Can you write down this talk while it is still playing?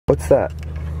What's that?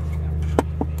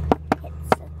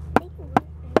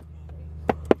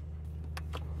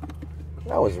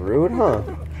 That was rude, huh?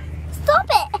 Stop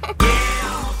it!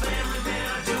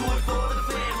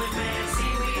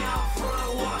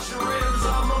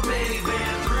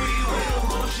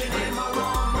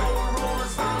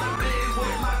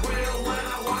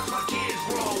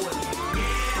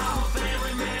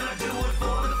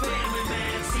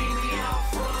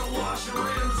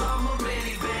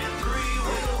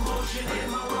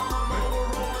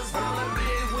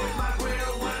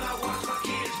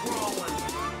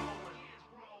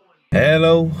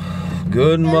 Hello.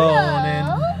 Good morning.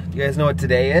 You guys know what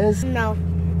today is? No.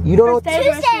 You don't know what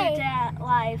Tuesday.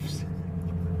 Lives.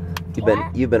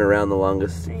 You've been around the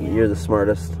longest. You're the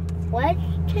smartest. What?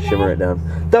 Today? Shimmer it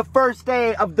down. The first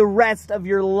day of the rest of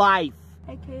your life.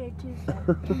 AKA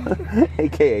Tuesday.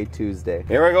 AKA Tuesday.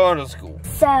 Here we go to school.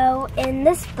 So in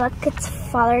this book, it's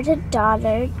father to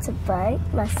daughter. It's a book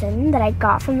lesson that I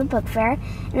got from the book fair,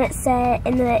 and it said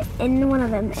in one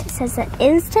of them it says that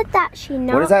instant that she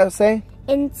not. What does that say?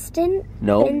 Instant.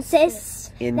 No.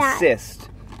 Insist. Insist.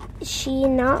 That she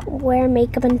not wear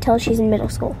makeup until she's in middle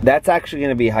school. That's actually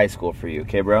gonna be high school for you,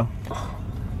 okay, bro?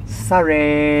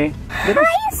 Sorry.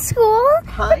 High school?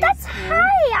 But that's high.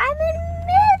 I'm in middle.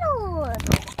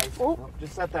 Oh,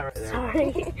 just set that right there.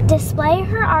 Sorry. Display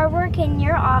her artwork in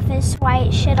your office. Why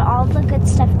should all the good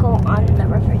stuff go on the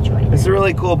refrigerator? It's a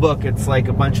really cool book. It's like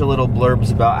a bunch of little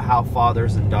blurbs about how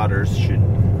fathers and daughters should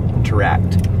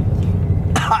interact.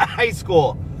 High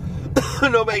school.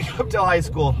 No makeup till high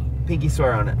school. Pinky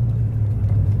swear on it.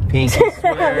 Pinky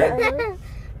swear.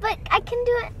 But I can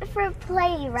do it for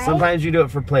play, right? Sometimes you do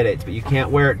it for play dates, but you can't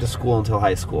wear it to school until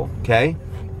high school, okay?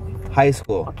 High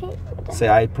school. Okay. Say,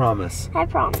 I promise. I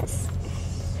promise.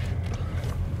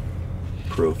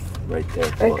 Proof right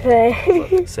there. Okay.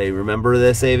 Look, say, remember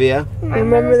this, Avia?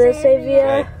 Remember this, Avia?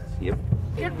 Okay. Yep.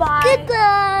 Goodbye.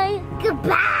 Goodbye.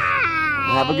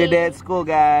 Goodbye. Have a good day at school,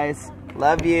 guys.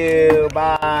 Love you.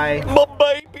 Bye.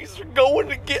 My babies are going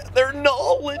to get their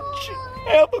knowledge.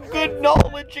 Have a good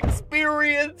knowledge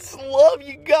experience. Love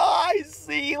you guys.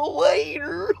 See you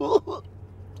later.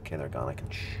 Okay, they're gone. I can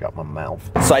shut my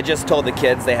mouth. So I just told the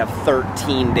kids they have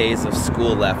 13 days of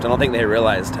school left. I don't think they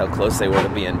realized how close they were to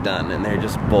being done. And they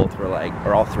just both were like,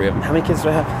 or all three of them. How many kids do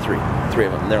I have? Three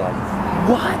of them. And they're like,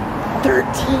 what? 13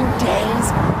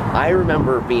 days? I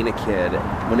remember being a kid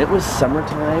when it was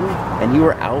summertime and you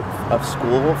were out of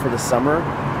school for the summer.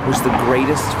 It was the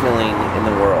greatest feeling in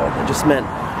the world. It just meant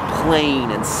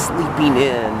playing and sleeping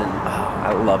in, and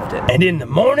I loved it. And in the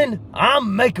morning,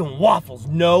 I'm making waffles.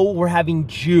 No, we're having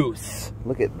juice.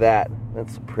 Look at that.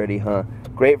 That's pretty, huh?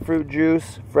 Grapefruit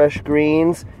juice, fresh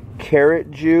greens, carrot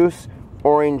juice,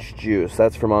 orange juice.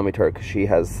 That's for Mommy Tart because she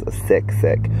has a thick.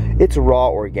 It's raw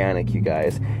organic, you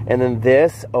guys. And then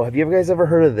this, oh, have you guys ever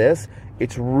heard of this?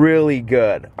 It's really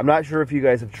good. I'm not sure if you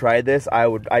guys have tried this.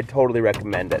 I'd totally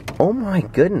recommend it. Oh my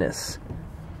goodness.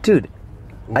 Dude,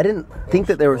 I didn't think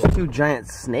that there was 2 giant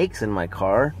snakes in my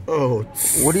car. Oh.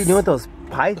 What are you doing with those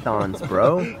pythons,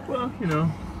 bro? Well, you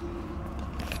know.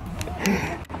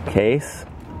 Case,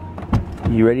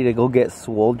 you ready to go get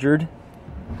swolgered?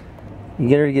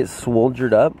 You ready to get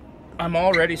swolgered up? I'm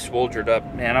already swolgered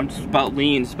up, man. I'm just about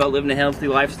lean. It's about living a healthy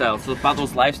lifestyle. It's about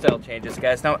those lifestyle changes,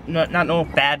 guys. Not no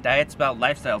bad diet. It's about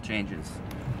lifestyle changes.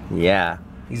 Yeah.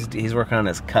 He's working on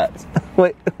his cuts.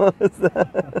 Wait, what was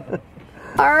that?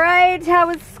 Alright, how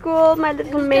was school, my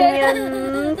little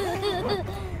minions?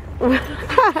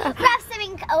 Raph's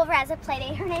sitting over as a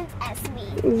playdate. Her name's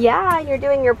Esme. Yeah, you're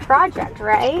doing your project,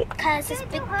 right? Because it's a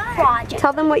big project.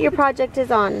 Tell them what your project is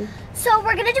on. So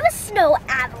we're going to do a snow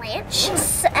avalanche.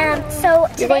 So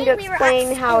You're going to today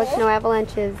explain how a snow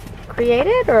avalanche is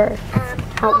created, or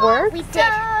how it works? We did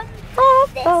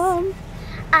Awesome. this.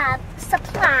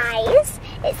 Supplies.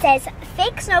 It says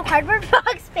fake snow, cardboard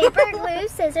box, paper, glue,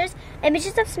 scissors,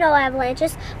 images of snow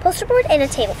avalanches, poster board, and a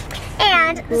table.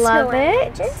 And the Love snow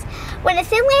it. avalanches. When a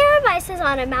thin layer of ice is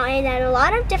on a mountain and a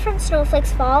lot of different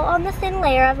snowflakes fall on the thin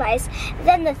layer of ice,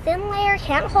 then the thin layer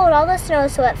can't hold all the snow,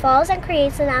 so it falls and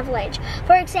creates an avalanche.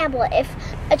 For example, if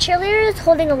a cheerleader is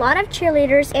holding a lot of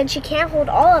cheerleaders and she can't hold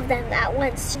all of them at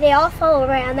once, they all fall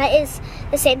around. That is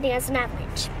the same thing as an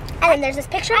avalanche. And then there's this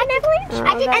picture of an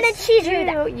avalanche. And then she drew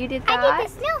that. You did that? I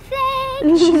did the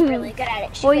snowflake. She's really good at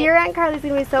it. Well, your Aunt Carly's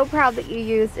going to be so proud that you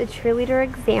used a cheerleader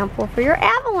example for your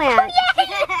avalanche. Oh,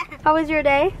 yeah. How was your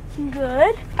day?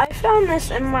 Good. I found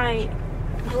this in my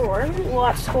drawer. Well,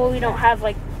 at school we don't have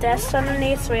like desks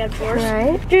underneath, so we have drawers.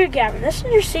 Right. Dear Gavin, this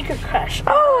is your secret crush.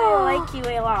 Oh. I like you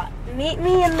a lot. Meet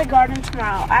me in the garden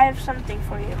tomorrow. I have something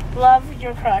for you. Love,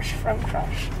 your crush from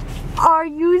Crush. Are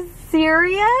you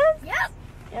serious? Yep.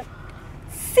 Yep.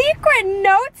 Secret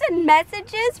notes and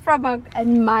messages from an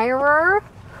admirer?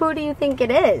 Who do you think it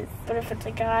is? But if it's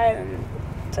a guy, then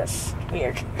that's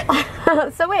weird.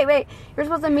 So wait. You're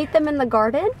supposed to meet them in the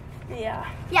garden? Yeah.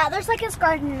 Yeah, there's like this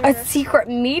garden. A secret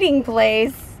meeting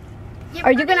place. Yeah,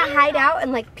 Are you gonna hide out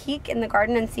and like peek in the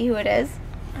garden and see who it is?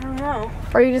 I don't know.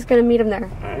 Or are you just gonna meet them there?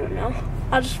 I don't know.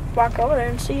 I'll just walk over there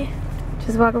and see.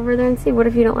 Just walk over there and see. What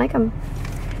if you don't like them?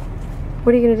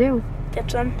 What are you gonna do? Get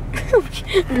some.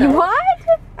 What?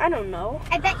 I don't know.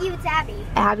 I bet you it's Abby.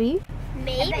 Abby?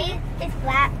 Maybe it's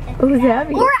that. Who's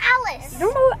Abby? Or Alice. You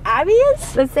don't know who Abby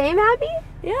is? The same Abby?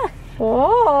 Yeah.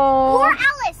 Oh. Or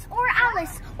Alice. Or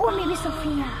Alice. Or maybe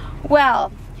Sophia.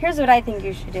 Well, here's what I think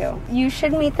you should do. You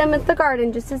should meet them at the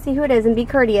garden just to see who it is and be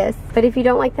courteous. But if you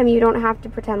don't like them, you don't have to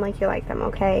pretend like you like them,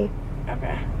 okay?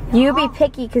 Okay. You be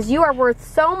picky because you are worth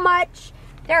so much.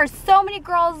 There are so many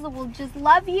girls that will just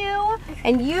love you,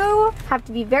 and you have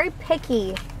to be very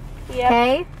picky. Yeah.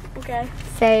 Okay? Okay.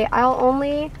 Say, I'll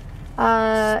only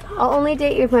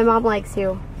date you if my mom likes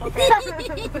you.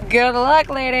 Good luck,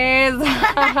 ladies.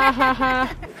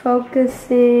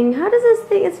 Focusing. How does this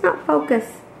thing? It's not focus.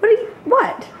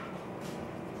 What?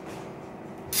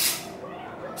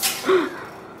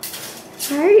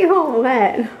 Why are you all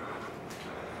wet?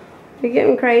 You're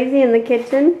getting crazy in the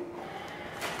kitchen?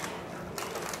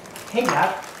 Hey,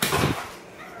 Dad.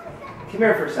 Come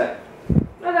here for a sec.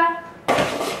 Okay.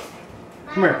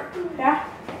 Come here. Yeah.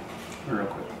 Come here real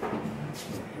quick.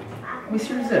 Let me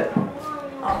see your zip. Here,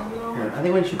 I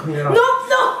think we should clean it off. No!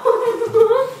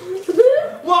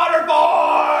 Water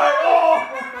boy! Oh!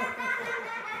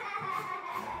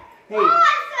 Hey,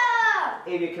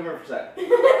 Amy, come here for a sec. No.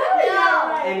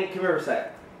 Amy, come here for a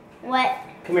sec. What?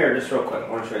 Come here, just real quick. I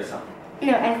want to show you something.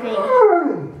 No, I think.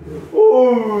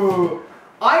 Ooh.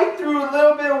 I threw a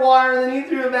little bit of water, and then he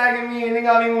threw it back at me, and it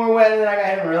got me more wet, and then I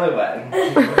got him really wet.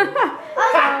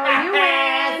 Oh, you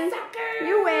win.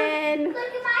 You win.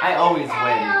 I always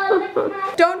win.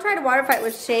 Don't try to water fight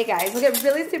with Shay, guys. We'll get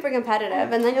really super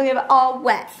competitive, and then you'll get it all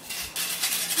wet.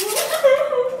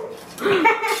 That's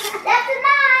a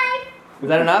knife. Was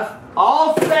that enough?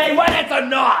 I'll say when it's a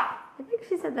knot. I think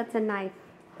she said that's a knife.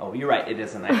 Oh, you're right. It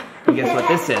is a knife. And guess what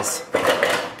this is?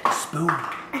 A spoon.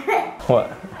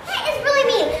 What? It's really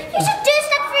mean. You should do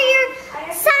stuff for your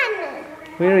son.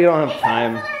 We don't have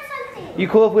time. You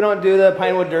cool if we don't do the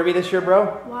Pinewood Derby this year, bro?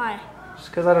 Why? Just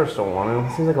because I just don't want to.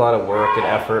 It seems like a lot of work and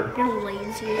effort. You're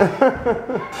lazy.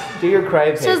 Do your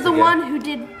cry pace Says the again. one who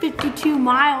did 52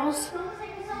 miles.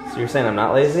 So you're saying I'm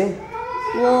not lazy?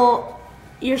 Well,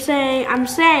 I'm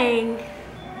saying,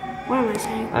 what am I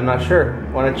saying? I'm not sure.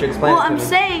 Why don't you explain Well, it to I'm me?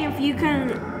 saying if you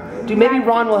can. Dude, maybe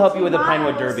Ron will help you with the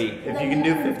Pinewood Derby. If you can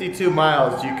do 52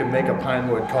 miles, you can make a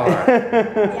Pinewood car.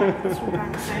 Yeah, that's what I'm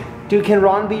trying to say. Dude, can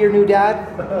Ron be your new dad?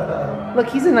 Look,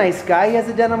 he's a nice guy. He has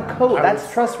a denim coat.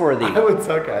 That's trustworthy. I would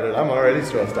suck at it. I'm already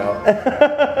stressed out.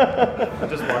 I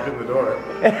just walked in the door.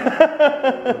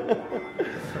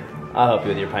 I'll help you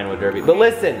with your Pinewood Derby. But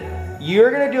listen,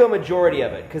 you're going to do a majority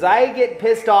of it. Because I get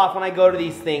pissed off when I go to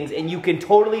these things, and you can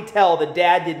totally tell the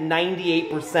dad did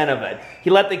 98% of it. He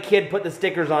let the kid put the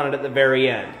stickers on it at the very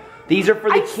end. These are for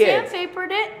the kids. I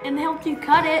sandpapered it and helped you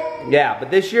cut it. Yeah, but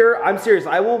this year, I'm serious.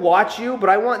 I will watch you,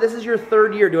 but this is your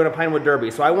third year doing a Pinewood Derby.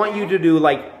 So I want you to do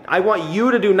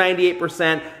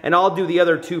 98%, and I'll do the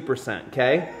other 2%,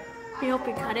 okay? You help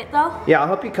me cut it though? Yeah, I'll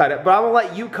help you cut it, but I'm going to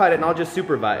let you cut it, and I'll just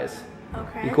supervise.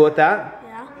 Okay. You cool with that?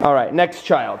 Yeah. All right, next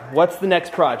child. What's the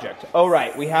next project? Oh,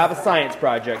 right, we have a science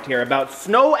project here about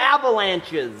snow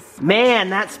avalanches.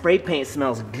 Man, that spray paint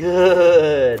smells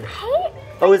good.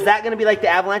 Oh, is that gonna be like the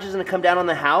avalanches gonna come down on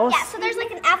the house? Yeah, so there's like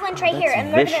an avalanche right here,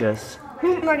 and Vicious.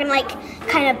 we're gonna like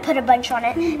kind of put a bunch on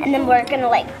it, and then we're gonna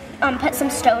like put some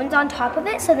stones on top of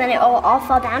it, so then it will all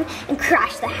fall down and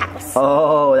crash the house.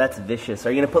 Oh, that's vicious.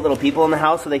 Are you gonna put little people in the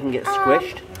house so they can get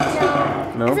squished?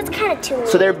 No, because it's kind of too late.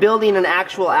 So they're building an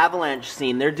actual avalanche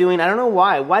scene. They're doing, I don't know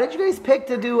why. Why did you guys pick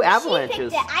to do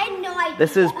avalanches? She picked it. I had no idea.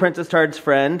 This is Princess Tard's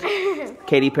friend,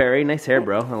 Katy Perry. Nice hair,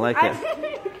 bro. I like it.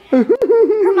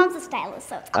 Her mom's a stylist,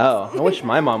 so. Oh, I wish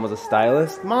my mom was a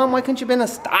stylist. Mom, why couldn't you have been a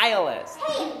stylist?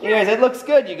 Anyways, it looks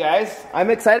good, you guys. I'm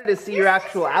excited to see your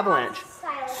actual avalanche.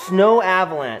 Snow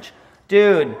avalanche.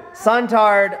 Dude,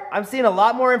 Suntard, I'm seeing a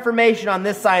lot more information on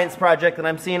this science project than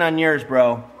I'm seeing on yours,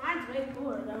 bro. Mine's way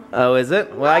cooler though. Oh, is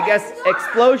it? Well, I guess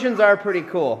explosions are pretty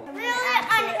cool. An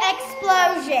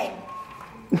explosion.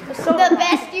 The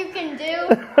best you can do.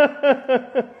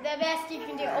 The best you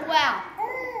can do. Oh, wow.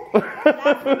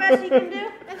 That's the best you can do?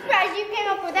 I'm surprised you came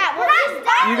up with that. Well,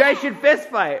 You guys should fist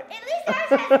fight. at least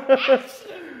ours has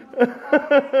action.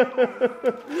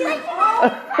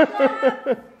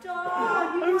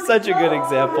 I'm such a good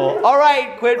example. All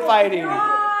right, quit fighting.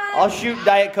 I'll shoot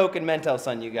Diet Coke and Mentos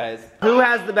on you guys. Who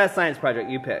has the best science project?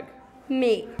 You pick.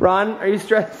 Me. Ron, are you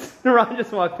stressed? Ron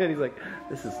just walked in. He's like,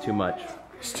 this is too much.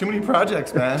 There's too many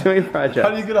projects, man. Too many projects.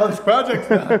 How do you get all these projects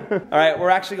done? All right, we're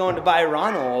actually going to buy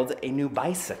Ronald a new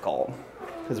bicycle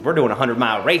because we're doing a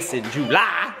 100-mile race in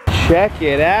July. Check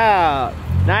it out.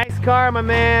 Nice car, my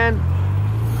man.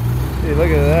 Dude, look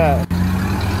at that.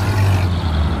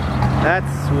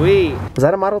 That's sweet. Was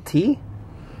that a Model T?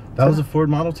 That was a Ford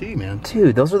Model T, man.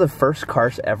 Dude, those are the first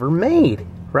cars ever made,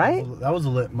 right? That was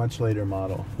a much later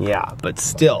model. Yeah, but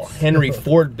still, Henry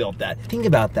Ford built that. Think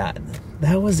about that.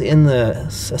 That was in the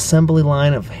assembly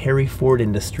line of Harry Ford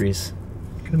Industries.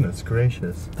 Goodness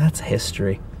gracious. That's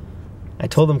history. I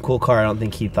told him cool car. I don't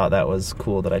think he thought that was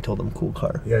cool that I told him cool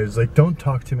car. Yeah, he was like, don't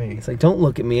talk to me. He's like, don't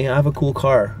look at me. I have a cool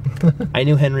car. I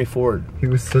knew Henry Ford. He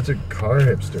was such a car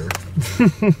hipster.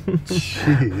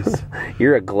 Jeez.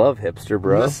 You're a glove hipster,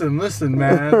 bro. Listen,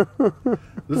 man.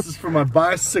 This is for my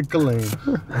bicycling.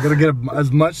 I gotta get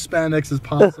as much spandex as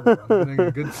possible. I'm getting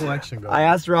a good collection going. I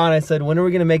asked Ron, I said, when are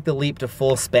we gonna make the leap to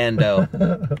full Spando?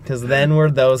 Because then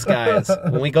we're those guys.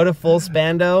 When we go to full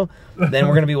Spando, then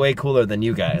we're gonna be way cooler than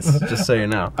you guys, just so you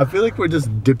know. I feel like we're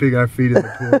just dipping our feet in the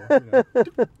pool. You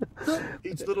know?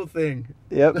 Each little thing.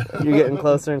 Yep, you're getting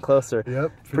closer and closer.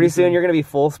 Yep. Pretty soon you're gonna be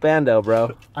full Spando,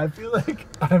 bro. I feel like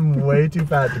I'm way too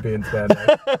fat to be in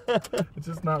spandex. It's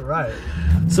just not right.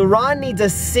 So Ron needs a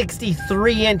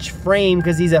 63-inch frame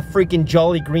because he's a freaking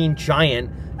Jolly Green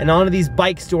Giant. And on these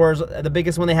bike stores, the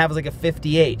biggest one they have is like a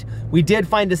 58. We did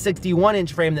find a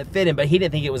 61-inch frame that fit him, but he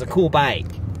didn't think it was a cool bike.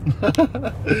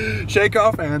 Shake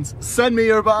off fans, send me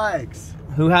your bikes.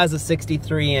 Who has a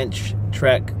 63-inch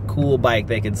Trek cool bike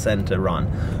they could send to Ron?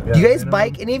 Yeah, do you guys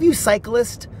bike? Any of you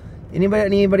cyclists?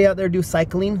 Anybody out there do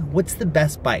cycling? What's the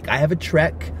best bike? I have a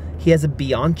Trek. He has a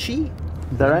Bianchi.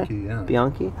 Is that right? Yeah.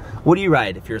 Bianchi? What do you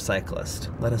ride if you're a cyclist?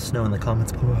 Let us know in the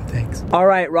comments below. Thanks. All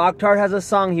right, Rocktard has a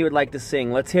song he would like to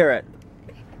sing. Let's hear it.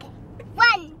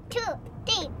 1, 2,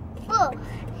 3, 4,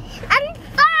 and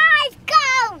 5,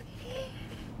 go!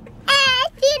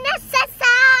 Athens,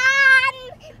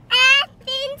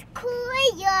 Athens,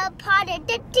 cool, you're part of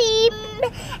the team.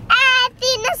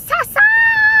 Athens,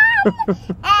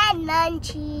 and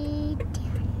Munchie.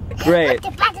 Great.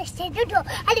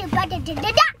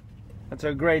 That's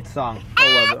a great song. I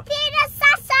love it.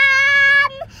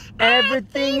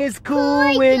 Everything is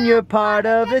cool when you're part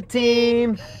of a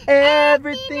team.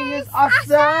 Everything is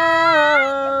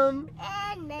awesome.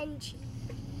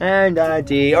 And All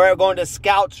right, we're going to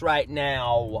Scouts right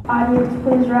now. Audience,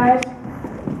 please rise.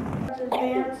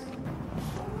 Advance.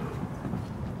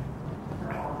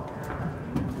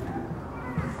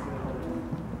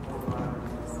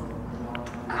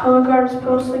 Color guards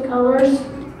post the colors.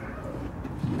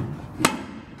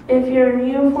 If you're in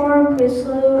uniform, please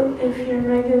salute. If you're in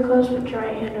regular clothes, put your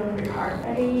right hand over your heart.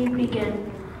 Ready,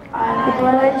 begin. I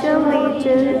pledge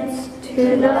allegiance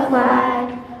to the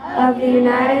flag of the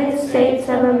United States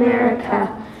of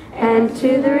America and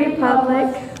to the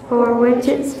republic for which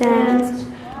it stands,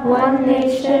 one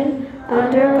nation,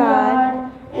 under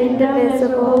God,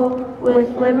 indivisible,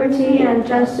 with liberty and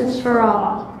justice for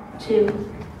all. 2.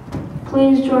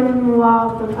 Please join in the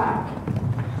law of the pack.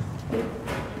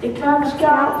 The Cub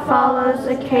Scout follows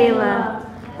a Kayla.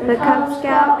 The Cub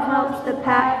Scout helps the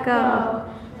pack go.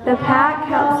 The pack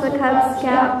helps the Cub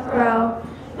Scout grow.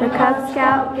 The Cub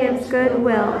Scout gives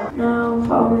goodwill. Now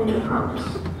follow me to promise.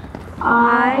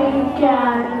 I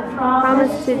can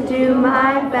promise to do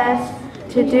my best,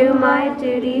 to do my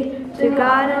duty, to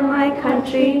God and my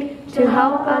country, to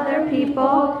help other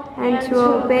people, and to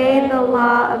obey the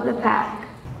law of the pack.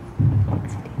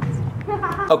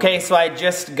 Okay, so I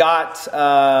just got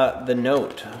the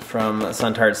note from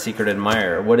SHAYTARDS' secret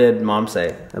admirer. What did Mom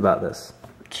say about this?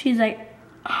 She's like,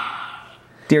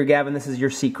 Dear Gavin, this is your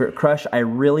secret crush. I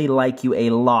really like you a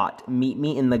lot. Meet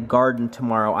me in the garden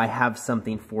tomorrow. I have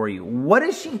something for you. What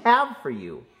does she have for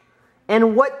you?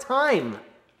 And what time?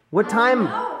 What time?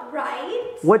 I know, right?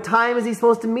 What time is he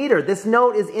supposed to meet her? This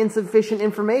note is insufficient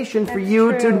information for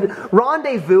you to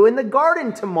rendezvous in the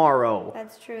garden tomorrow.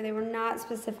 That's true. They were not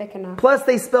specific enough. Plus,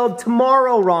 they spelled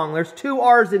tomorrow wrong. There's 2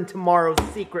 R's in tomorrow's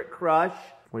secret crush.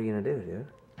 What are you going to do, dude?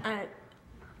 Are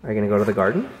you going to go to the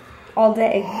garden? All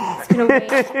day. It's gonna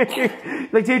wait.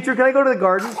 Like, teacher, can I go to the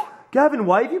garden? Gavin,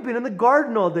 why have you been in the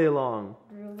garden all day long?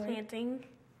 planting.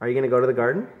 Are you going to go to the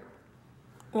garden?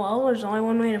 Well, there's only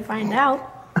one way to find out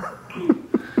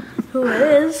who it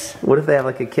is. What if they have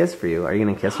like a kiss for you? Are you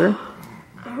going to kiss her?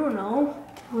 I don't know.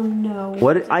 Oh no.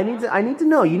 What? I need to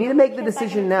know. You need to make the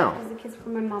decision now. kiss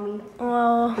from my mommy.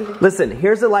 Well, Listen,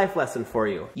 here's a life lesson for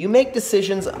you. You make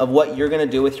decisions of what you're gonna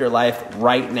do with your life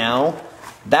right now.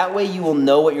 That way you will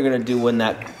know what you're gonna do when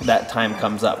that time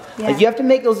comes up. Yeah. Like you have to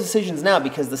make those decisions now,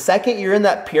 because the second you're in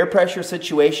that peer pressure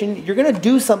situation, you're gonna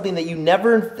do something that you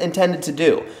never intended to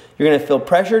do. You're gonna feel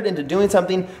pressured into doing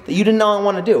something that you did not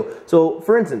want to do. So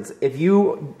for instance, if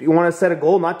you wanna set a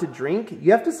goal not to drink,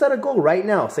 you have to set a goal right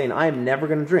now saying, I am never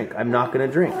gonna drink. I'm not gonna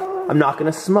drink. I'm not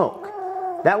gonna smoke.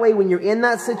 That way when you're in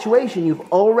that situation, you've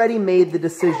already made the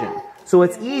decision. So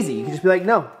it's easy. You can just be like,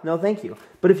 no, thank you.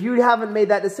 But if you haven't made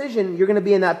that decision, you're gonna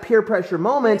be in that peer pressure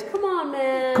moment. Come on,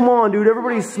 man. Come on, dude,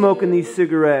 everybody's smoking these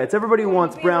cigarettes. Everybody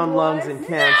wants brown lungs and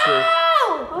cancer.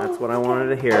 That's what I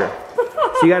wanted to hear.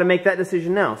 So you gotta make that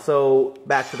decision now. So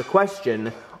back to the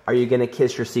question, are you gonna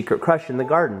kiss your secret crush in the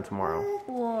garden tomorrow?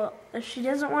 well, if she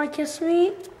doesn't want to kiss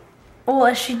me, well,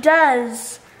 if she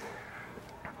does,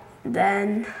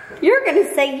 then You're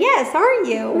gonna say yes, aren't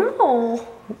you? no.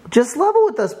 Just level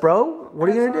with us, bro. What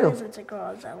are you As gonna long as do? it's a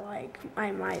girl that I like,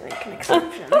 I might make an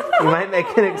exception. You might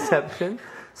make an exception.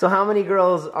 So how many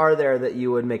girls are there that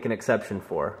you would make an exception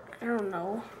for? I don't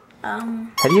know.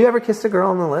 Have you ever kissed a girl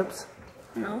on the lips?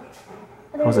 No.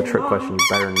 That was a trick question. You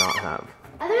better not have.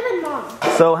 Other than mom.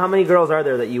 So how many girls are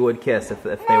there that you would kiss if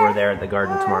they were there at the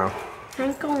garden tomorrow? I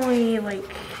think only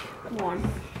like one.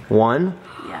 One?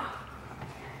 Yeah.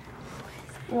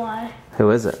 Why? Who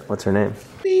is it? What's her name?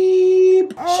 She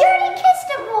already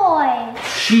kissed a boy.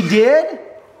 She did?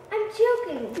 I'm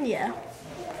joking. Yeah.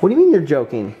 What do you mean you're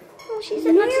joking? Well, she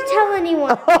said not to tell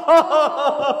anyone.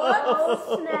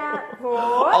 Snap.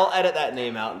 I'll edit that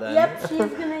name out then. Yep, she's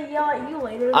gonna yell at you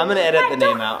later. I'm gonna edit the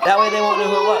name out. That way they won't know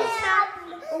who it was.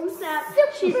 Oh, snap.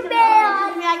 She's the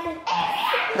man.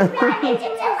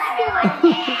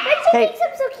 Hey. Thinks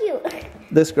I'm so cute.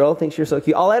 This girl thinks you're so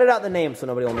cute. I'll edit out the name so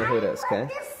nobody will know who it is, okay?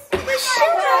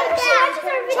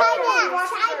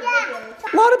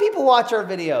 A lot of people watch our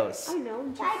videos. I know.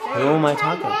 Who am I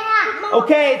talking?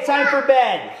 Okay, it's time for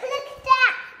bed. Click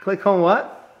that. Click on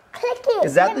what? Click it.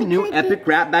 Is that the new epic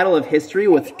rap battle of history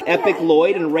with Epic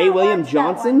Lloyd and Ray William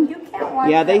Johnson?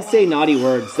 Yeah, they say naughty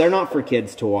words. They're not for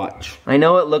kids to watch. I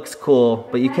know it looks cool,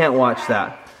 but you can't watch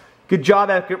that. Good job,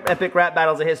 Epic Rap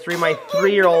Battles of History. My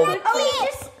 3-year-old...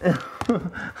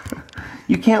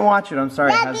 You can't watch it, I'm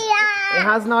sorry. It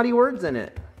has naughty words in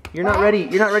it. You're not ready.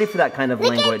 You're not ready for that kind of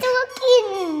language.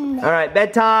 All right,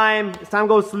 bedtime. It's time to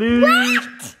go sleep.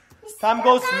 It's time to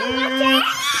go sleep.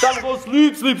 It's time to go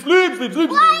sleep. Sleep. I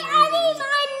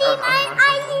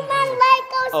need my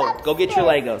Legos. Oh, go get your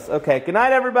Legos. Okay. Good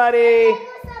night, everybody.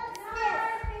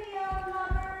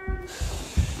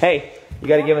 Hey, you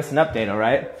got to give us an update, all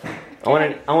right? I want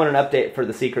an update for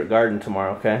the secret garden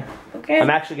tomorrow. Okay. Okay. I'm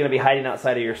actually going to be hiding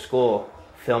outside of your school,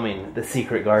 filming the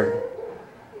secret garden.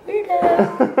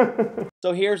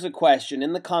 So here's a question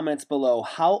in the comments below.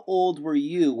 How old were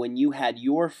you when you had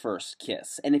your first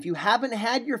kiss? And if you haven't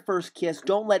had your first kiss,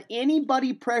 don't let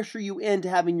anybody pressure you into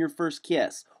having your first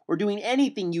kiss or doing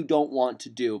anything you don't want to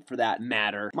do for that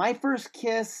matter. My first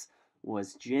kiss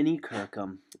was Jenny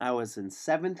Kirkham. I was in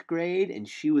 7th grade and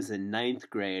she was in 9th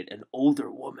grade, an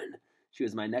older woman. She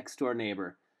was my next door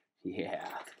neighbor. Yeah,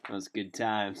 those good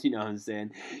times, you know what I'm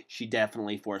saying? She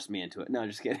definitely forced me into it. No,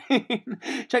 just kidding.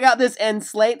 Check out this end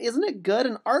slate. Isn't it good?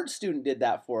 An art student did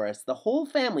that for us. The whole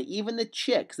family, even the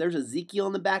chicks. There's Ezekiel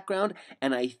in the background,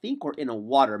 and I think we're in a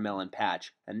watermelon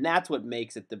patch. And that's what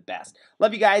makes it the best.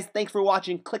 Love you guys. Thanks for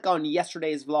watching. Click on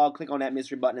yesterday's vlog. Click on that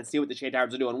mystery button and see what the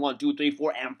SHAYTARDS are doing 1, 2, 3,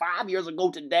 4, and 5 years ago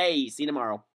today. See you tomorrow.